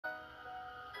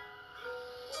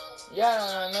Y'all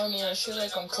don't know me and shit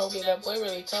like I'm Kobe. That boy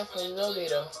really tough for his Lobby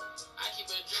though.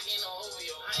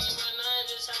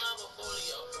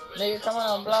 Nigga coming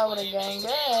on block with a gang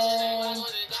gang.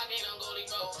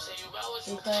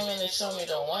 You claiming to show me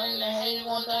the one that hate you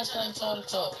want that time toe to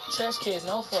toe. Chess kids,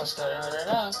 no fuss, da da da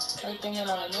da. Everything in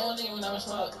on the news, even though it's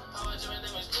fuck.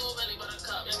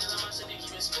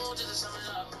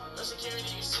 No security,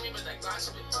 you see me, but that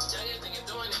gossip it. Tell you think you're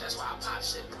doing it, that's why I pop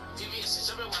shit. VVS is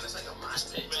jumping when it's like a mosh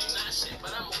pit. Really not shit, but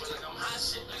I'm moving like I'm hot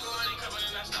shit. Like already coming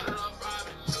and I started off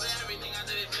robbing. Do everything I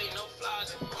did, it really no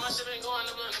flaws. All my shit been going,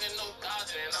 I'm looking no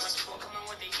dodging. And I'ma keep on coming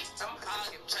with the heat, I'm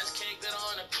hogging. Chest cake, good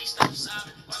on a piece, stop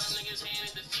sobbing. While them niggas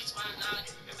handing defeats by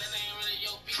noggin. If that ain't really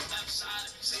your beat, stop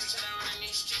sodding. Say you tryna run in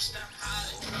these streets, stop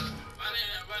hiding. Run it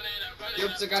up, run it up, run it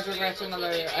up. Oops, I got to back to another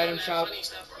item shop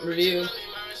review.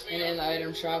 And in the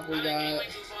item shop, we got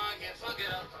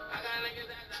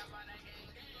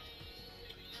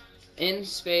in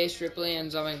space Ripley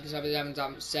and Zombie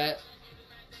set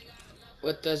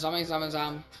with the Zombie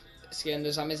skin,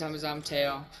 the Zombie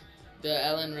tail, the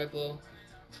Ellen Ripple,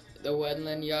 the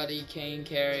Wendland Yachty Cane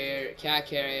Carrier, Cat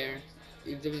Carrier,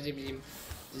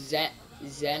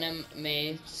 Zenom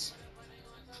Mates.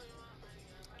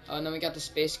 Oh, and then we got the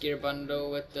Space Gear bundle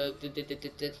with the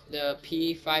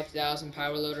P5000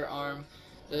 power loader arm,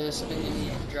 the spinning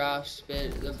drop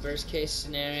spit, the burst case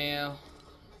scenario.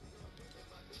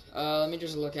 Let me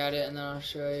just look at it and then I'll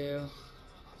show you.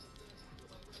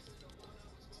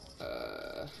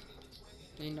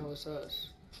 They know it's us.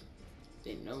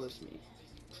 They know it's me.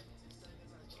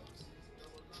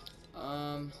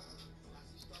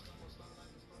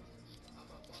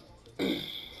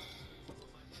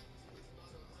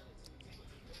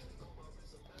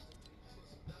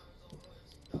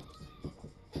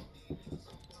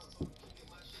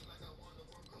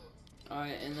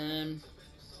 Alright, and then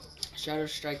Shadow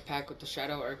Strike pack with the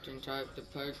Shadow Archetype, the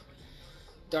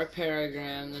Dark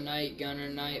Paragram, the Night Gunner,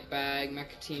 Night Bag,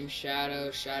 Mecha Team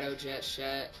Shadow, Shadow Jet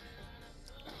Shet,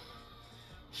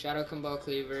 Shadow Combo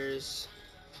Cleavers,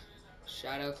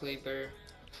 Shadow Cleaver,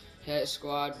 Hit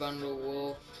Squad Bundle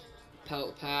Wolf,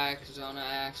 Pelt Pack, Zona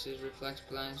Axes, Reflex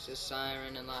Blanks,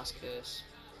 Siren, and Last Kiss.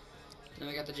 Then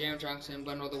we got the Jam Junction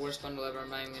bundle, the worst bundle ever. I'm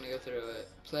not even gonna go through it.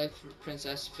 Play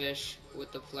Princess Fish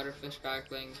with the Flutterfish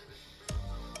backbling.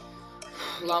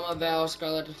 Llama Bell,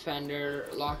 Scarlet Defender,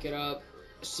 Lock It Up,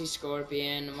 Sea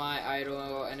Scorpion, My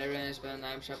Idol, and everything has been in the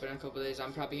item shop in a couple days.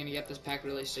 I'm probably gonna get this pack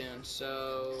really soon,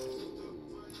 so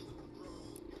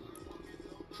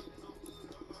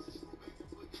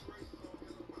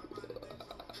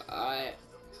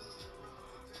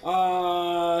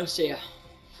see ya.